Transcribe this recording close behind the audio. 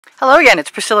Hello again,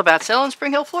 it's Priscilla Batzel in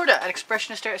Spring Hill, Florida at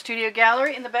Expressionist Art Studio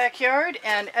Gallery in the backyard,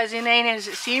 and as inane as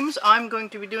it seems, I'm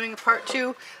going to be doing part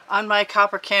 2 on my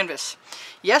copper canvas.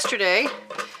 Yesterday,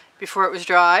 before it was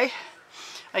dry,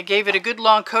 I gave it a good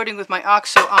long coating with my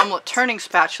OXO omelet turning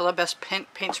spatula, best paint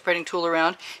spreading tool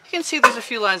around. You can see there's a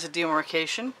few lines of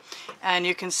demarcation, and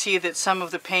you can see that some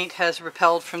of the paint has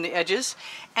repelled from the edges,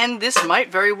 and this might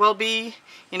very well be,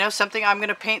 you know, something I'm going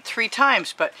to paint 3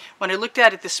 times, but when I looked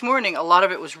at it this morning, a lot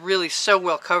of it was really so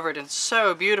well covered and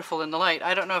so beautiful in the light.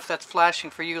 I don't know if that's flashing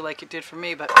for you like it did for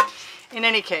me, but in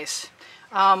any case,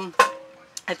 I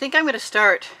think I'm going to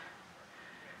start.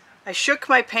 I shook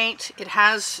my paint. It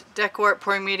has Deco Art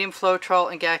pouring medium,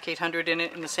 Floetrol, and Gac 800 in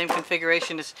it in the same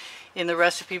configuration as in the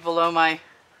recipe below my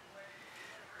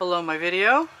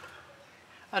video.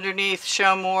 Underneath,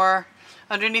 show more.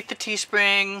 Underneath the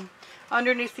Teespring.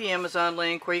 Underneath the Amazon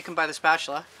link where you can buy the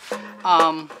spatula.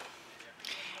 And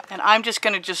I'm just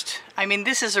going to I mean,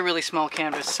 this is a really small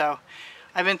canvas, so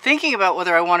I've been thinking about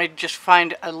whether I want to just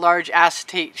find a large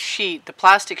acetate sheet. The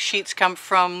plastic sheets come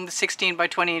from the 16 by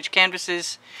 20 inch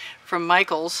canvases from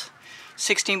Michael's,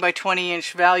 16 by 20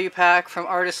 inch value pack from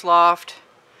Artist Loft.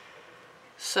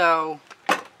 So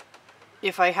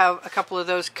if I have a couple of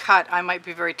those cut, I might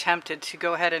be very tempted to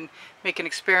go ahead and make an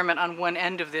experiment on one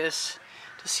end of this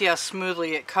to see how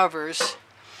smoothly it covers.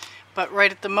 But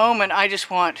right at the moment, I just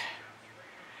want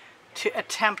to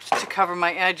attempt to cover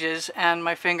my edges, and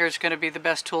my finger is going to be the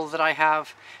best tool that I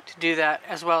have to do that,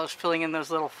 as well as filling in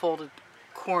those little folded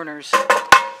corners.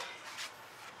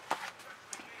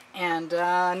 And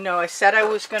no, I said I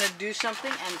was going to do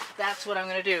something, and that's what I'm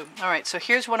going to do. Alright, so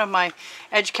here's one of my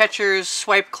edge catchers,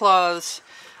 swipe cloths,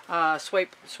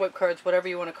 swipe cards, whatever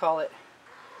you want to call it.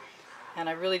 And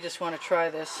I really just want to try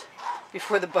this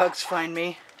before the bugs find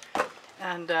me.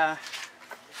 And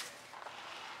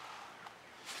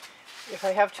if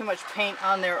I have too much paint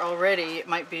on there already, it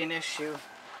might be an issue.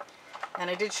 And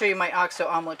I did show you my OXO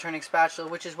omelet turning spatula,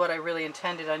 which is what I really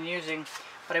intended on using.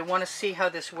 But I want to see how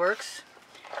this works,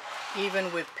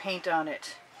 even with paint on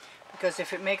it. Because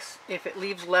if it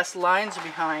leaves less lines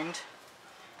behind,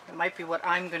 it might be what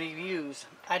I'm going to use.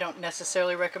 I don't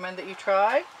necessarily recommend that you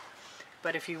try,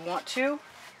 but if you want to,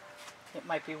 it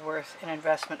might be worth an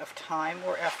investment of time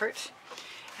or effort.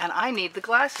 And I need the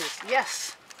glasses.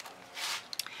 Yes!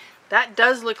 That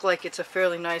does look like it's a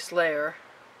fairly nice layer.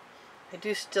 I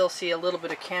do still see a little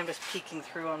bit of canvas peeking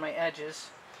through on my edges,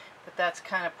 but that's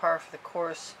kind of par for the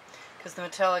course because the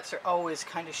metallics are always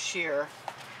kind of sheer.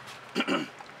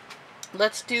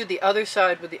 Let's do the other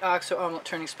side with the OXO omelet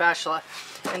turning spatula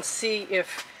and see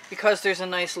if, because there's a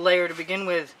nice layer to begin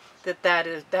with,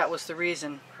 that was the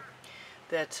reason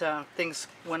that things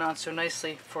went on so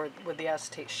nicely with the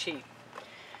acetate sheet.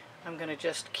 I'm going to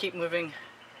just keep moving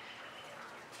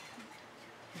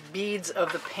beads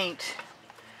of the paint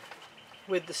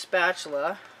with the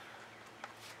spatula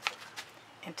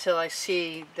until I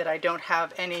see that I don't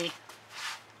have any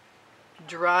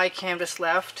dry canvas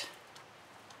left.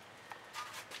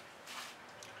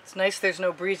 It's nice there's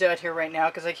no breeze out here right now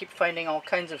because I keep finding all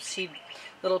kinds of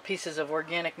little pieces of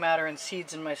organic matter and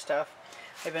seeds in my stuff.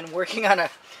 I've been working on a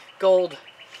gold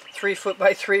 3 foot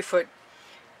by 3 foot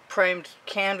primed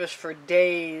canvas for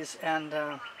days, and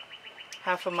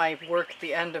half of my work at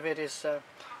the end of it is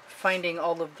finding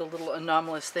all of the little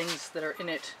anomalous things that are in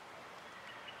it.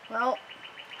 Well,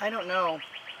 I don't know.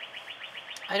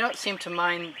 I don't seem to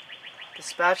mind the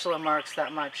spatula marks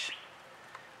that much.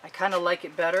 I kind of like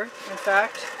it better, in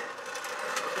fact.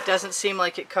 It doesn't seem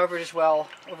like it covered as well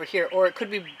over here, or it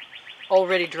could be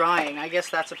already drying. I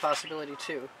guess that's a possibility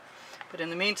too. But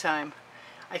in the meantime,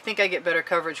 I think I get better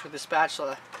coverage with the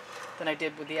spatula than I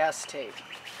did with the acetate.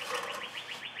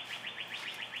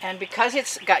 And because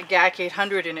it's got Gac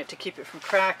 800 in it to keep it from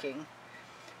cracking,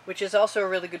 which is also a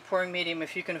really good pouring medium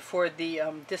if you can afford the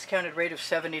discounted rate of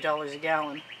 $70 a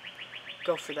gallon,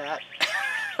 go for that.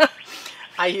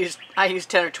 I use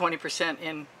 10 or 20%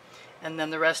 in, and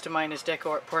then the rest of mine is Deco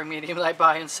Art pouring medium that I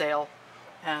buy and sale,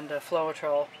 and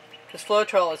Floetrol. Because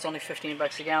Floetrol is only 15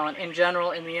 bucks a gallon in general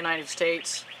in the United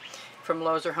States from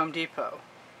Lowe's or Home Depot.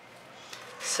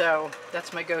 So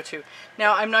that's my go-to.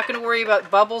 Now I'm not going to worry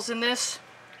about bubbles in this.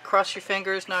 Cross your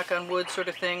fingers, knock on wood sort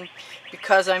of thing,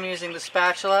 because I'm using the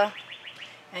spatula.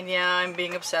 And yeah, I'm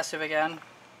being obsessive again.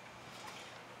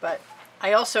 But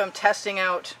I also am testing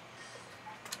out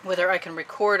whether I can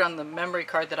record on the memory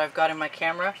card that I've got in my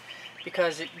camera,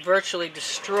 because it virtually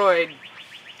destroyed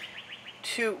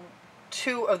two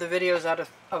of the videos out of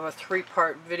a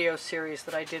 3-part video series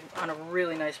that I did on a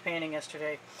really nice painting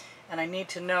yesterday. And I need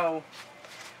to know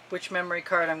which memory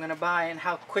card I'm going to buy and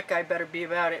how quick I better be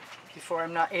about it before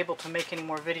I'm not able to make any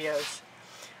more videos.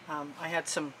 I had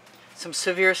some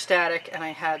severe static, and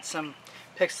I had some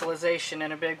pixelization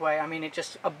in a big way. I mean, it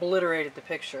just obliterated the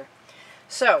picture.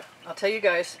 So, I'll tell you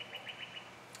guys,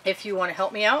 if you want to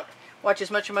help me out, watch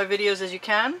as much of my videos as you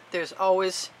can. There's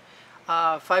always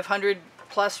 500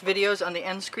 plus videos on the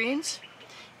end screens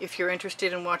if you're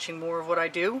interested in watching more of what I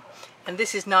do. And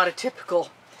this is not typically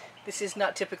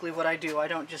what I do. I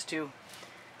don't just do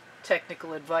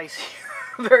technical advice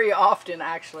here very often,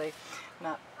 actually.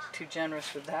 Not too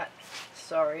generous with that.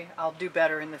 Sorry. I'll do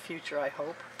better in the future, I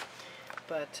hope.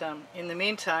 But in the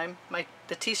meantime,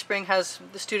 the Teespring has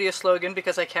the studio slogan,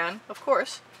 because I can, of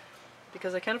course.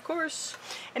 Because I can, of course.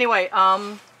 Anyway,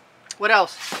 what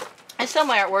else? I sell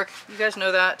my artwork. You guys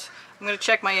know that. I'm going to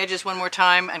check my edges one more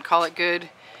time and call it good.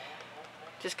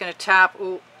 Just going to tap.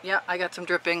 Ooh, yeah, I got some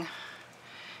dripping.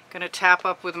 Going to tap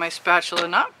up with my spatula.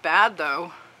 Not bad,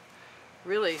 though.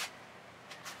 Really,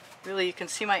 you can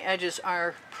see my edges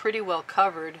are pretty well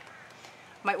covered.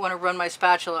 Might want to run my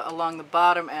spatula along the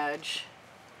bottom edge,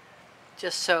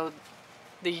 just so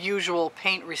the usual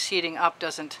paint receding up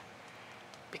doesn't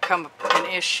become an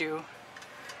issue.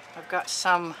 I've got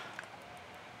some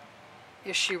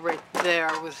issue right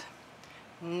there with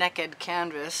naked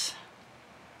canvas.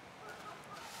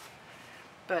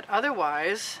 But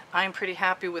otherwise, I'm pretty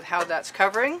happy with how that's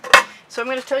covering. So I'm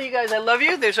going to tell you guys I love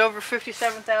you. There's over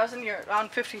 57,000. You're on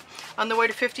the way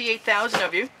to 58,000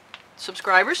 of you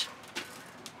subscribers.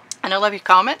 And I love your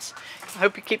comments. I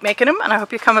hope you keep making them, and I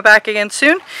hope you're coming back again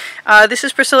soon. This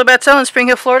is Priscilla Batzel in Spring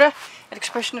Hill, Florida, at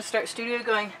Expressionist Art Studio,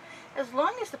 going, as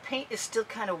long as the paint is still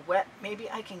kind of wet, maybe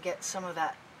I can get some of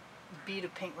that bead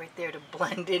of paint right there to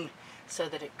blend in so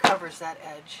that it covers that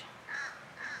edge.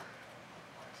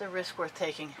 It's a risk worth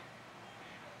taking.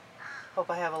 Hope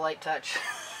I have a light touch.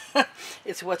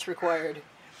 It's what's required.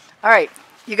 Alright,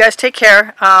 you guys take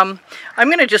care. I'm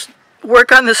going to just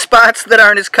work on the spots that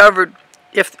aren't as covered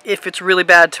if it's really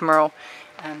bad tomorrow,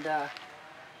 and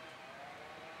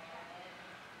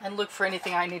look for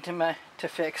anything I need to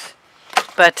fix.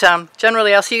 But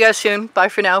generally, I'll see you guys soon. Bye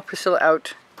for now. Priscilla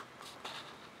out.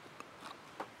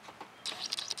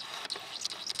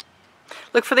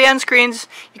 Look for the end screens.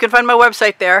 You can find my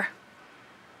website there.